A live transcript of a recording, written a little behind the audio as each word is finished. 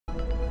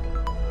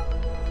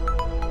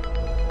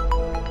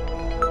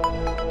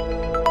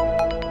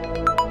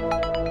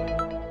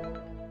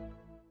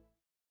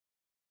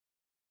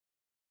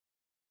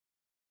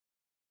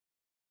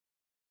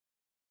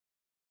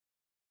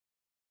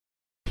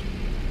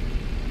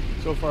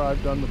So far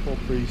I've done the full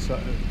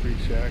pre-check.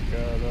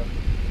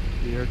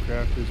 The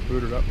aircraft is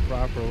booted up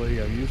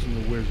properly. I'm using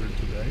the Wizard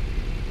today.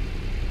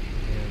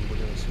 And we're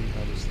going to see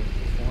how this thing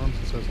performs.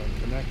 It says I'm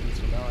connected,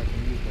 so now I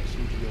can use my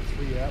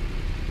CGO3 app.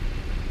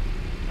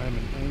 I'm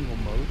in angle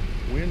mode.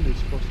 Wind is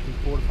supposed to be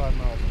 4 to 5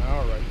 miles an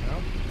hour right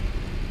now.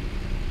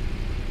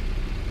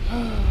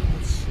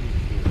 Let's see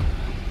here.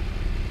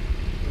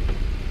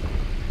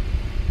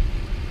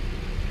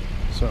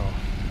 So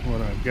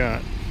what I've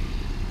got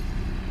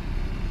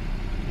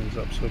is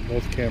up so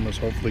both cameras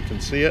hopefully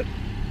can see it.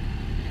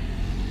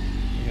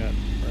 I got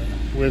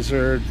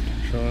Wizard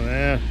showing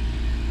that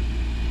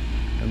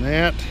and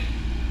that.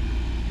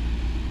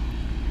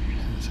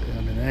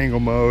 I'm in angle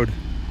mode.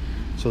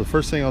 So the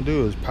first thing I'll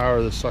do is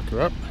power this sucker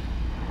up.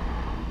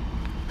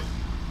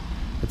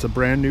 It's a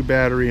brand new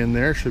battery in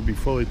there, should be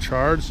fully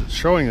charged. It's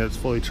showing that it's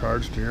fully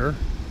charged here.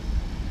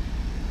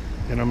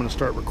 And I'm going to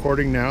start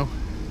recording now.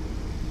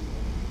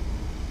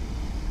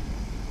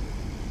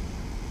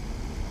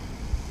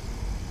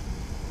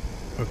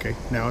 Okay,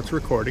 now it's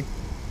recording.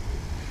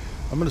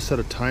 I'm going to set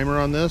a timer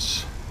on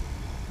this.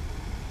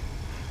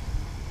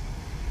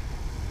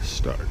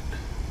 Start.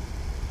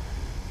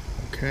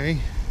 Okay.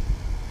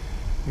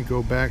 We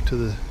go back to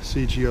the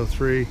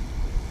CGO3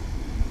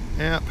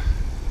 app.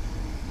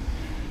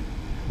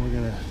 We're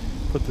going to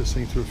put this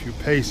thing through a few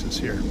paces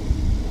here.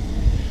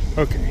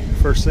 Okay,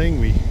 first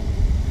thing we're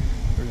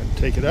going to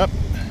take it up.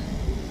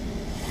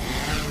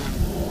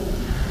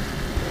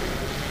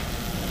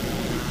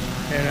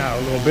 And out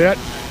a little bit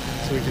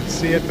so we can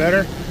see it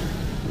better.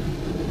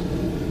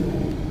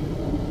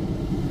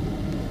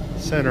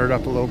 Center it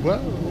up a little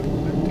bit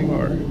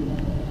more.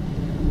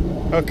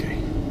 Okay.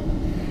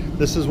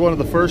 This is one of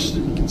the first,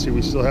 you can see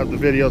we still have the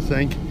video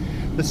thing.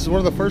 This is one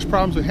of the first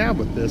problems we have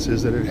with this,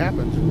 is that it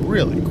happens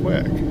really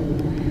quick.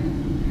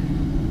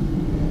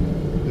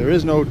 There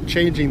is no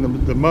changing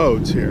the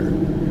modes here.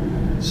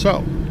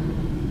 So,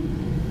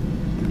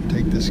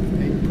 take this,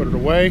 put it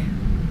away.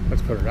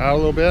 Let's put it out a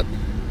little bit.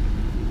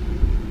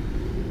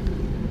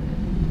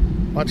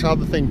 Watch how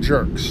the thing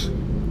jerks.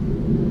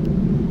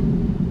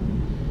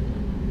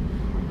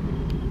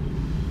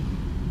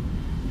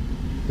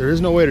 There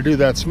is no way to do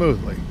that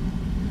smoothly.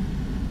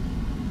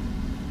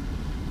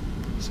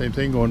 Same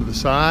thing going to the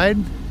side.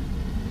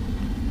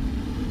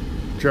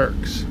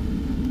 Jerks.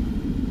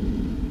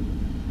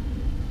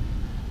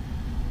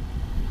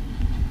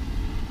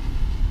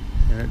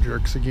 And it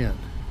jerks again.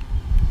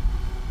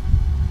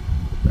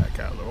 Back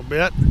out a little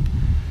bit.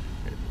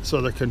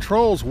 So the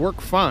controls work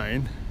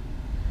fine.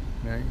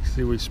 Now you can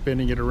see we're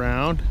spinning it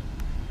around.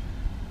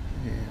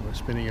 And we're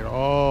spinning it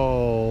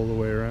all the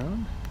way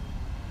around.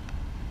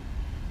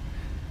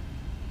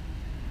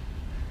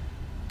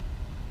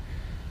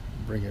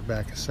 Bring it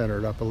back and center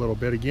it up a little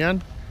bit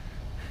again.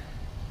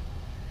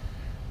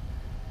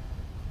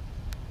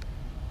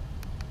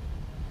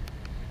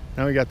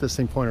 Now we got this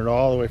thing pointed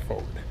all the way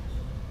forward.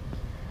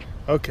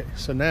 Okay,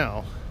 so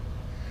now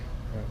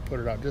I'm going to put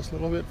it out just a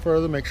little bit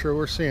further, make sure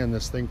we're seeing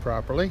this thing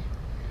properly.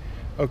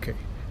 Okay,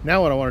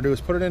 now what I want to do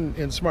is put it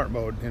in smart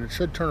mode, and it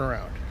should turn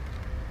around.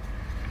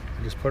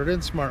 I just put it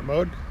in smart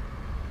mode,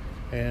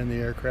 and the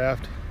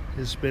aircraft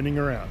is spinning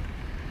around.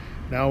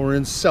 Now we're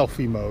in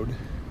selfie mode.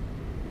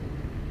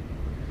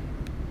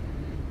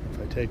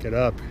 Take it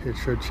up, it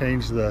should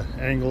change the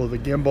angle of the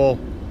gimbal.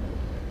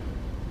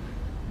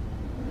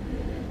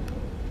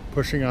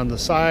 Pushing on the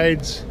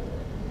sides,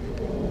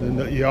 then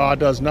the yaw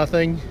does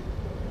nothing.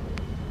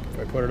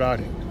 If I put it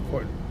out,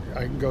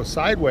 I can go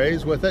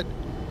sideways with it,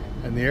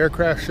 and the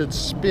aircraft should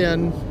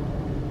spin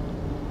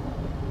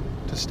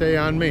to stay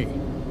on me.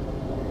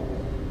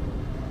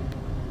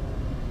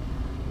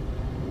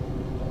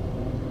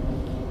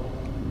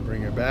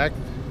 Bring it back.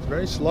 It's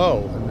very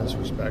slow in this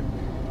respect.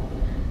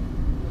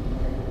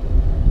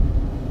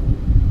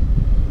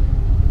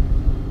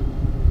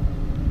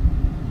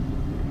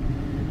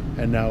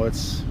 And now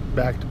it's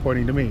back to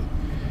pointing to me.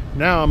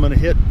 Now I'm going to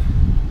hit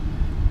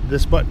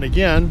this button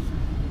again.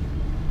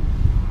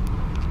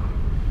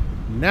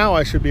 Now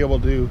I should be able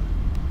to,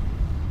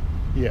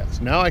 yes,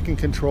 now I can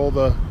control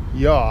the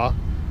yaw,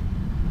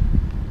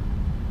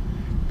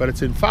 but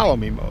it's in follow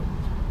me mode.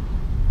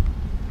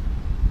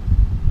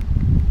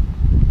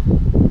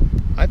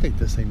 I think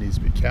this thing needs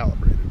to be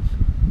calibrated.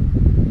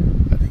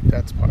 I think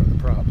that's part of the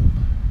problem.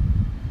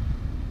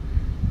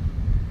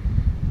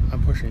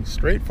 I'm pushing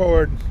straight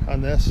forward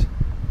on this.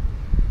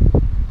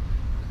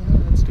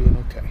 It's doing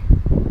okay.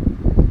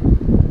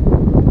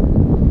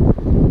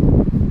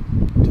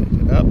 Take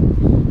it up.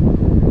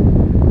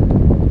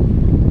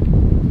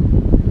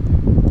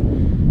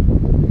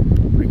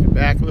 Bring it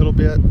back a little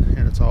bit,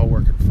 and it's all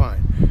working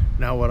fine.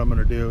 Now what I'm going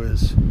to do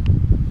is I'm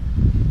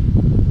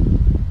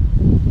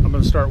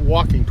going to start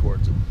walking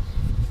towards it.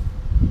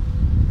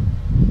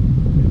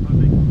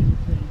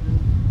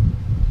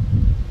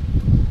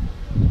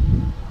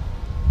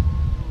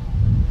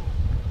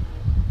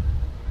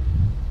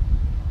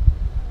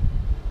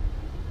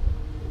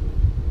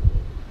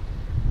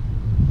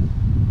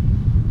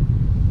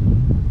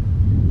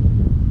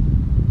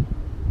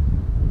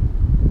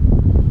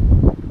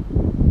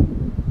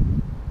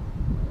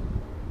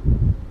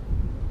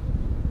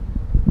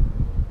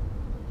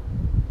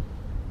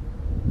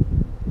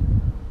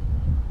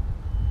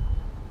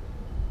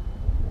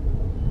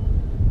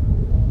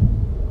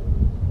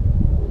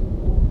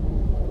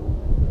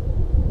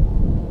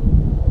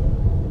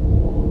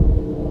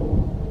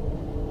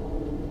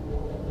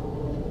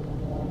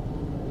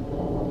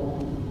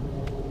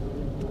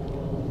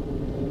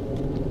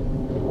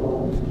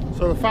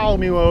 follow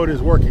me mode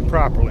is working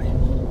properly.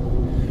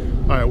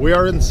 Alright, we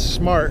are in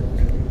smart.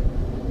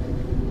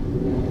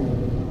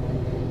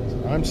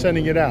 So I'm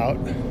sending it out.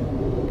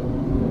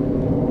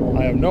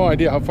 I have no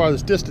idea how far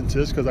this distance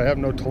is because I have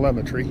no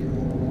telemetry.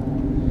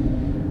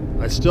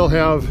 I still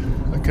have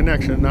a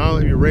connection. Now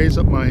let me raise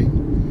up my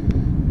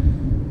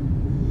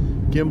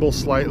gimbal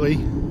slightly,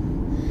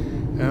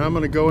 and I'm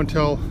going to go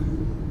until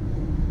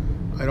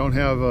I don't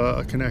have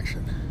a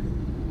connection.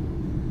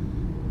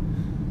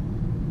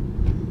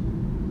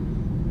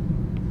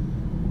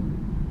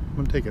 I'm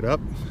going to take it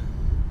up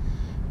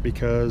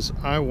because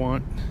I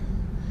want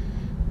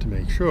to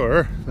make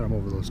sure that I'm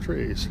over those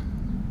trees.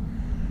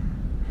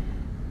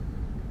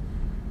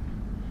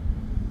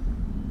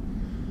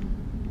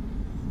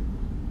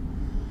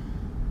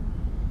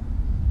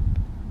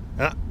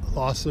 Ah,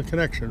 lost the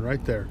connection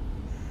right there.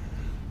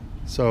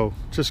 So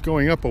just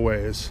going up a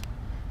ways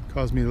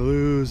caused me to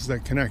lose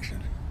that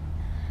connection.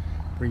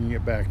 Bringing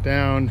it back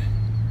down.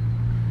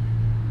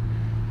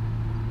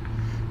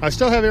 I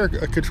still have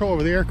control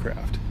over the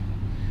aircraft.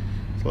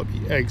 So let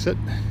me exit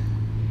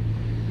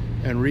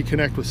and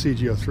reconnect with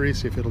CG03,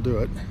 see if it'll do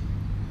it.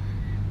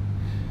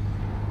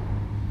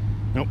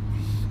 Nope.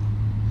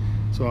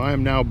 So I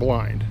am now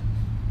blind.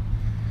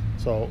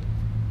 So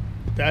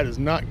that is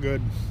not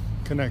good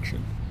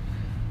connection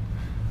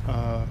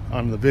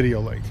on the video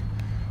link.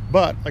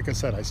 But like I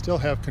said, I still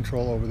have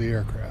control over the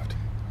aircraft.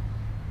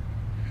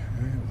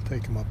 And we'll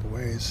take him up a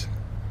ways.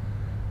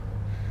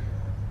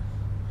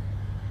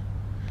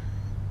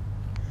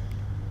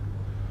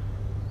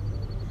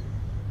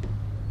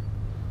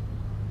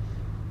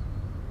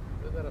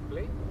 Is that a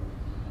plane?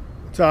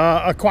 It's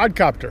a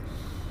quadcopter.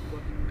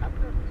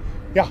 Quadcopter?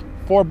 Yeah,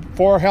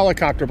 four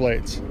helicopter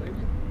blades. Really?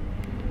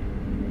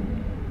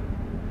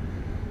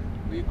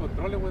 Do you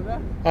control it with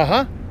that?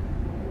 Uh-huh.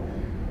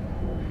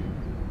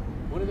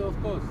 What do those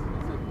cost? Is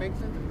it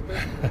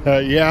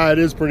expensive? Yeah, it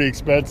is pretty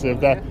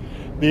expensive.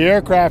 The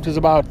aircraft is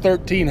about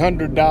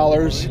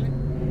 $1,300,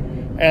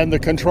 Really? and the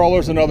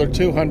controller's another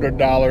 $200.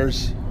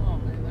 Oh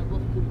man, that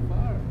goes too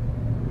far.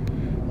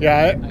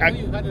 Yeah, I know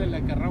you had it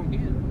like around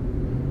here.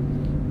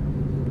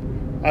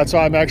 that's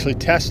why I'm actually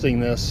testing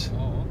this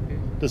Oh, okay.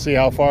 to see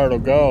how far it'll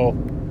go.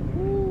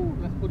 Ooh,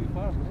 that's pretty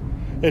far,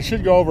 man. It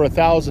should go over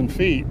 1,000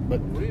 feet,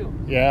 but Real?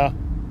 yeah.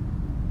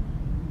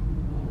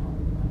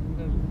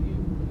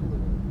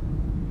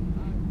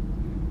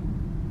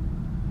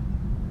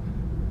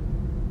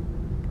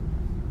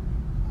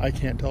 I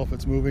can't tell if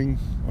it's moving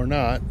or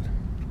not.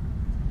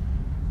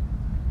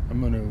 I'm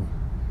going to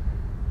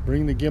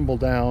bring the gimbal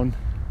down.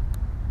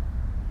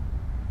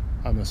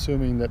 I'm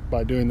assuming that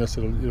by doing this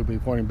it'll be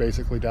pointing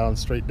basically down,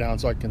 straight down,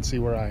 so I can see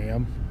where I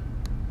am.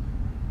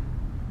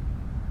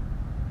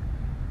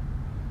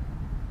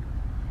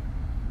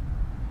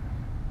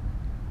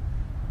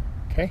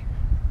 Okay.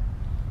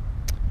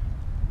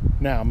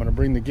 Now I'm going to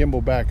bring the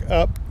gimbal back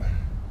up.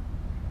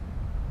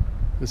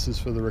 This is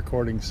for the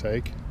recording's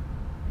sake.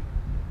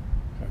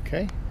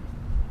 Okay,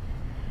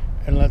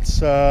 and let's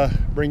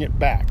bring it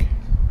back.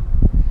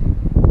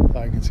 So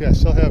I can see I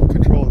still have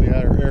control of the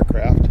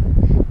aircraft.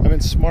 I'm in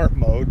smart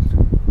mode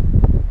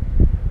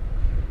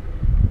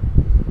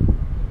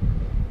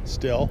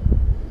still,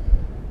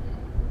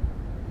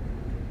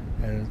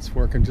 and it's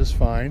working just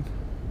fine.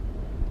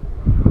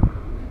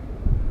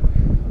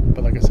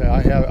 But like I say,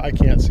 I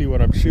can't see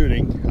what I'm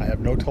shooting. I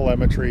have no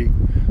telemetry.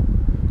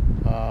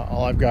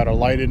 All I've got are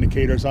light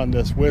indicators on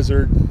this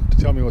Wizard to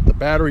tell me what the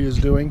battery is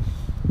doing.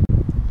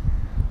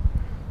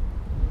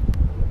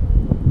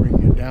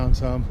 Down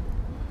some.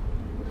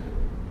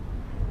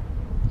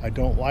 I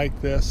don't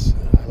like this.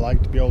 I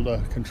like to be able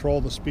to control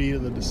the speed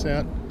of the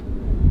descent,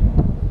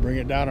 bring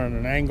it down on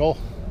an angle.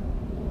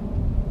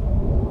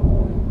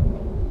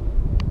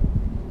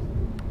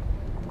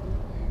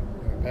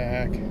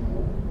 Back.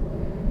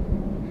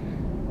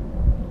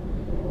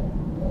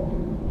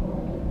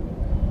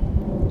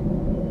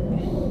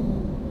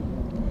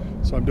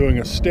 So I'm doing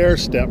a stair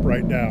step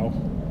right now.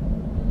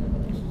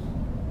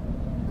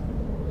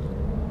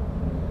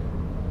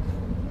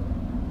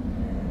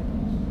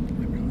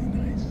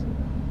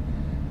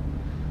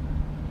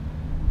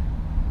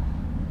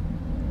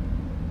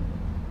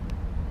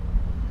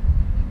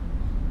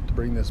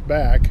 Bring this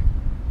back.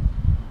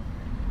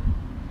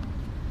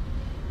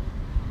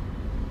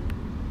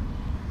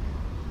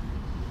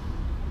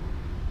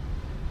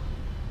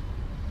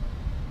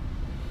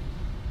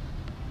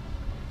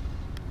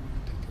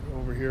 Take it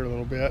over here a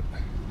little bit.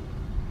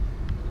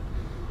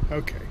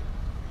 Okay.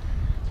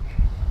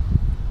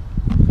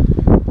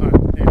 All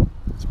right, now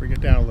let's bring it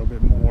down a little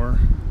bit more.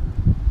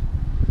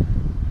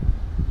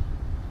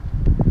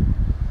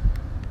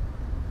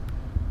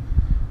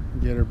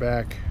 Get her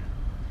back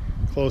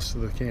close to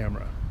the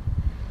camera.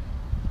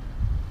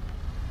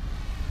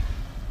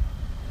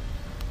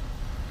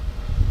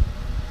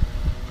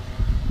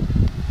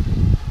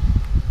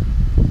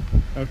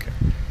 Okay,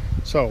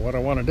 so what I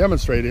want to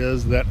demonstrate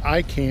is that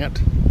I can't,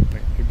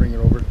 let me bring it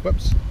over,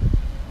 whoops.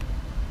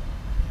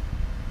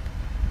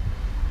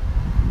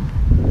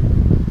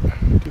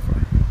 Too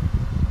far.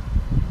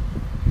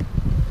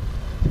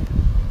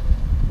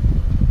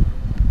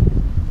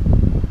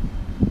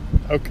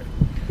 Okay,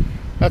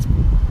 that's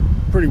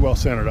pretty well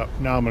centered up.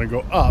 Now I'm going to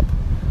go up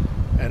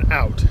and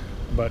out,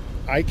 but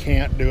I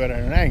can't do it at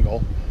an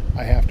angle.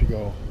 I have to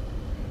go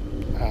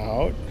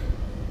out,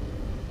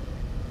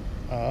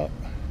 up,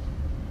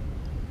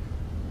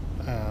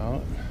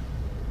 out,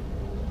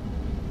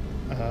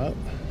 up,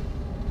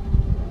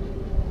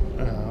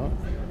 out,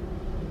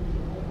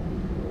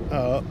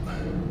 up,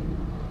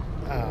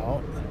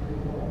 out,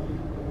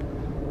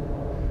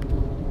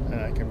 and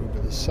I can move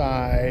to the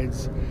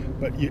sides,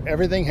 but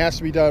everything has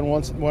to be done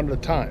one at a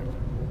time.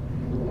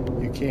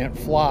 You can't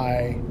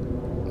fly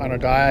on a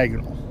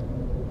diagonal.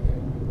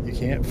 You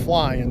can't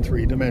fly in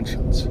 3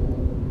 dimensions.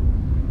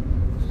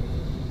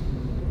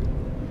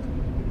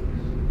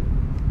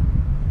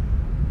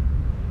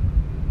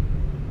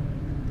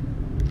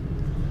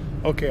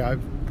 Okay,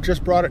 I've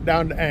just brought it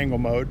down to angle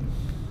mode.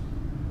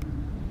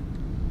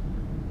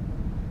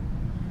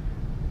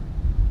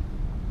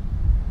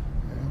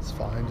 It's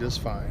fine,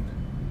 just fine.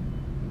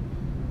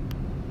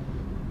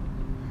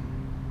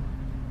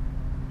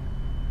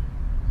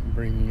 I'm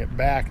bringing it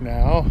back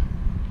now.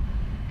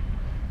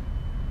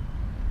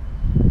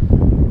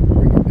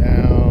 Bring it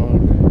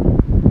down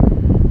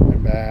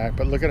and back.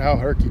 But look at how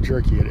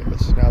herky-jerky it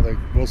is. Now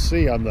we'll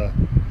see on the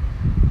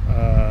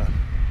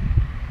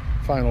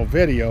final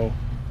video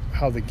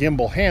how the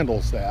gimbal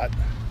handles that.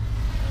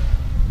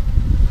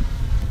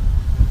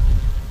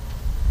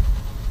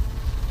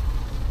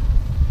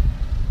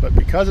 But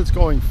because it's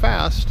going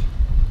fast,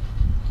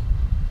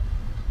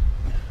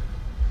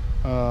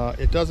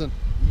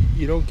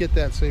 you don't get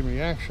that same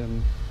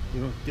reaction.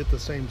 You don't get the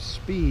same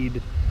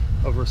speed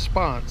of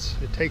response.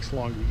 It takes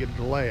longer. You get a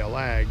delay, a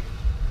lag.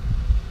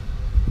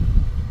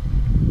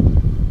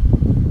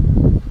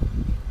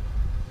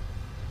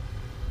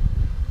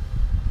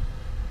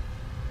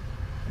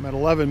 I'm at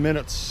 11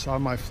 minutes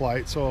on my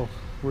flight, so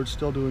we're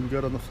still doing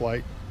good on the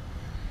flight.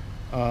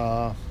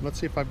 Let's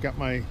see if I've got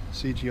my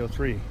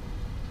CG03.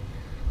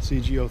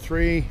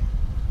 CG03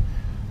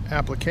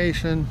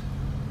 application.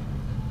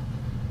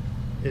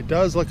 It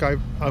does look,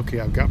 okay,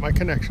 I've got my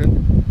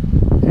connection,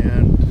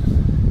 and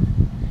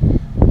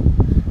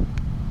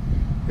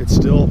it's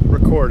still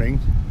recording,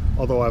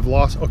 although I've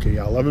lost, okay,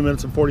 yeah, 11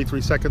 minutes and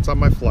 43 seconds on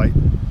my flight,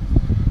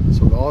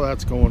 so all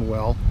that's going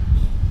well.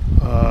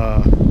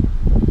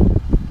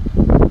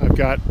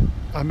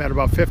 I'm at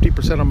about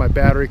 50% on my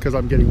battery because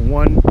I'm getting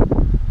one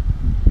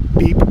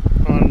beep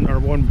on, or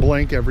one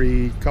blink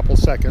every couple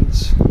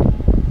seconds.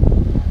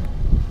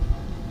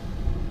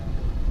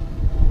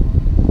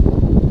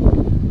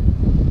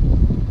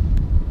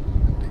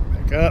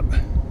 Back up.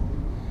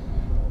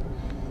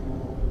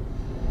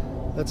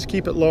 Let's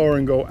keep it lower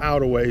and go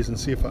out a ways and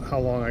see how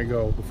long I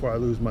go before I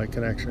lose my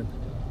connection.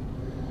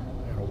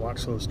 I gotta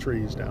watch those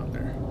trees down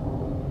there.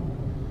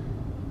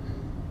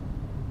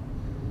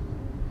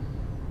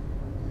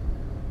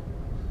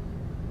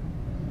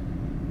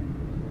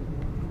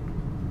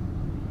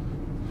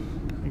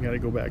 I gotta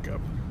go back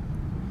up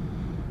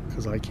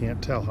because I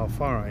can't tell how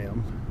far I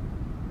am.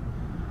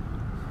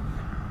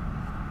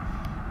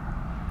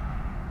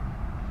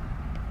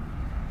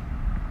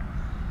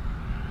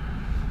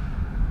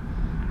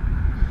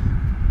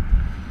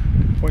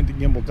 Point the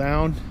gimbal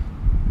down.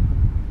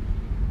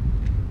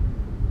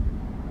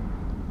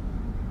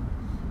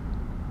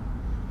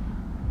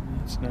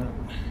 It's not.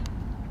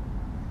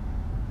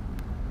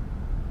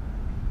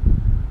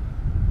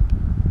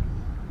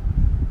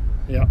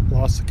 Yeah,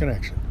 lost the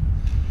connection.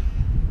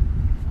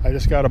 I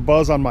just got a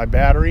buzz on my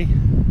battery,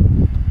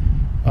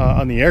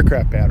 on the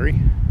aircraft battery.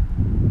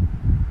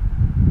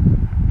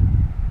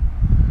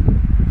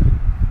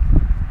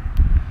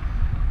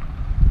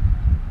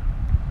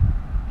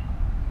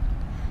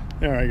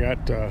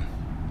 There,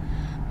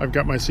 I've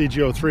got my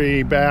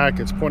CG03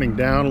 back. It's pointing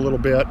down a little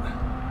bit.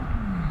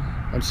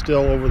 I'm still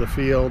over the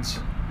fields.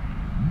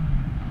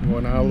 I'm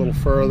going out a little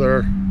further.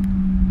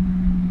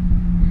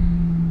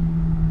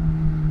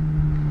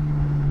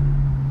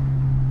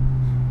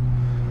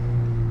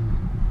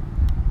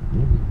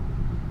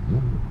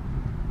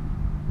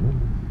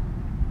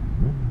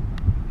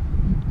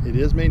 It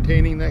is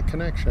maintaining that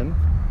connection.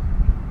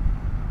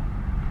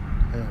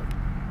 And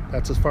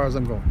that's as far as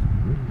I'm going.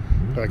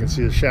 I can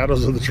see the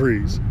shadows of the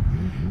trees.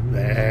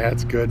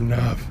 That's good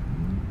enough.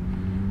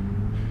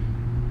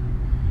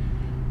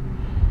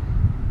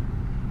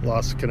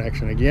 Lost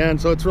connection again,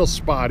 so it's real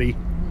spotty.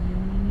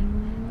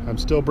 I'm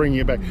still bringing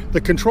it back. The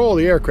control of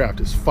the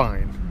aircraft is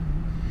fine,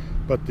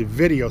 but the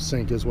video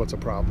sync is what's a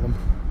problem.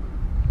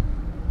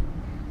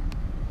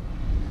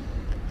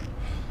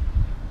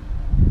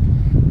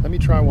 Let me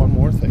try one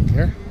more thing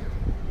here.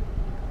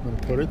 I'm going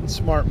to put it in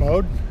smart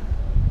mode.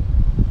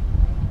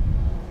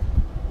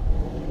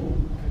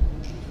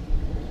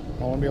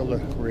 I want to be able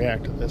to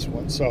react to this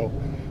one, so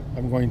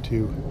I'm going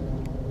to,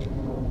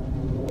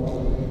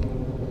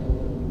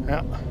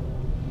 yeah.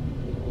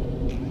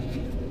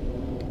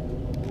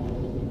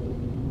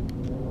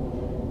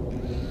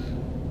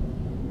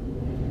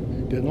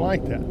 Didn't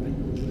like that.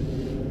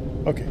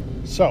 Okay,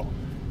 so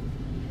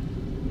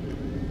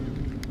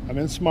I'm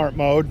in smart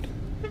mode.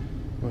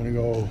 I'm going to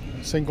go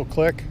single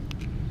click.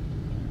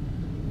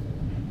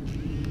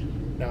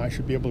 Now I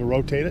should be able to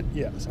rotate it.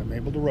 Yes, I'm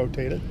able to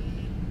rotate it.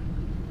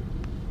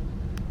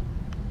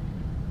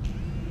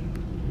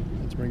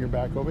 Let's bring it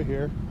back over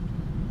here.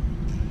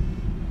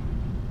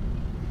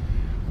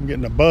 I'm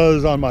getting a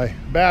buzz on my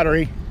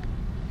battery.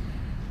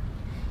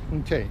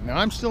 Okay, now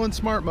I'm still in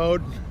smart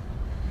mode,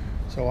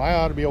 so I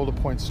ought to be able to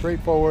point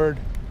straight forward,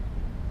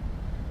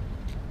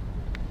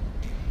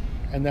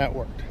 and that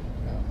worked.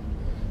 Now,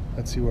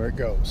 let's see where it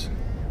goes.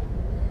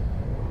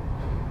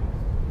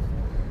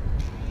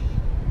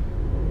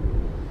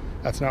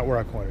 That's not where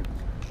I pointed.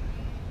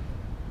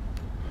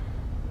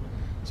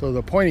 So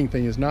the pointing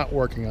thing is not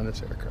working on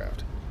this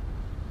aircraft.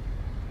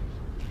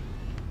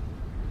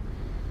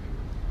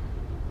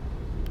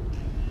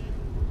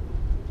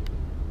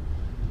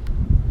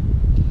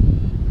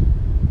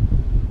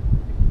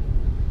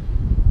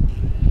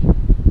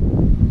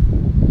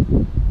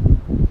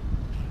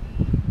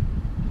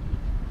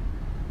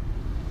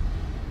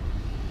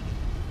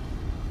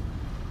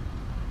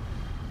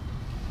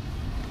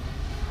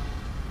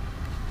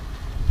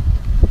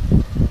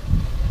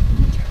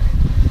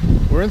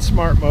 We're in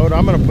smart mode.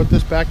 I'm going to put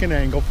this back in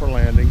angle for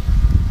landing.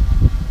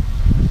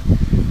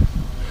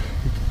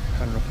 I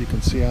don't know if you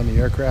can see on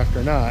the aircraft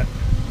or not.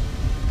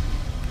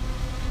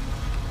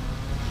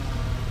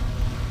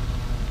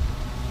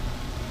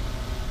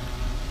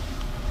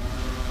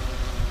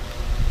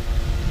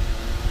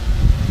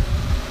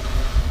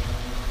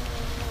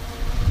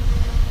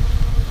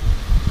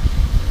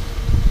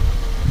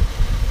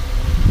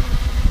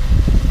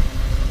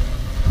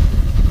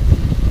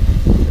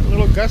 A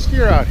little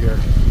gustier out here.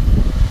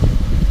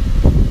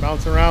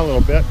 Bouncing around a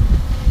little bit,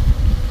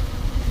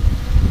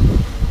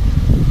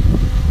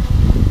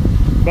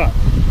 but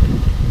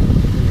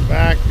bring it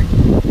back.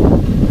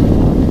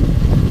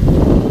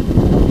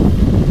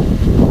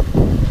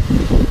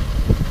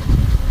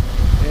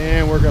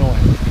 And we're going to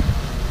land.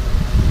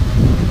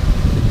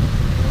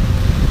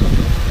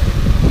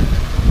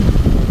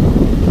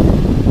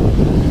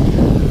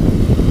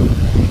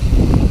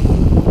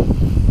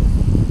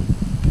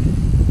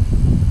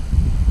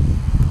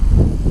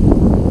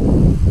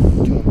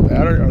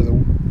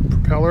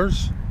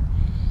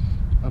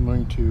 I'm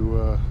going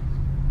to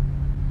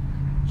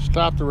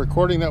stop the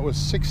recording. That was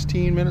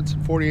 16 minutes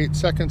and 48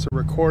 seconds of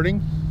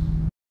recording.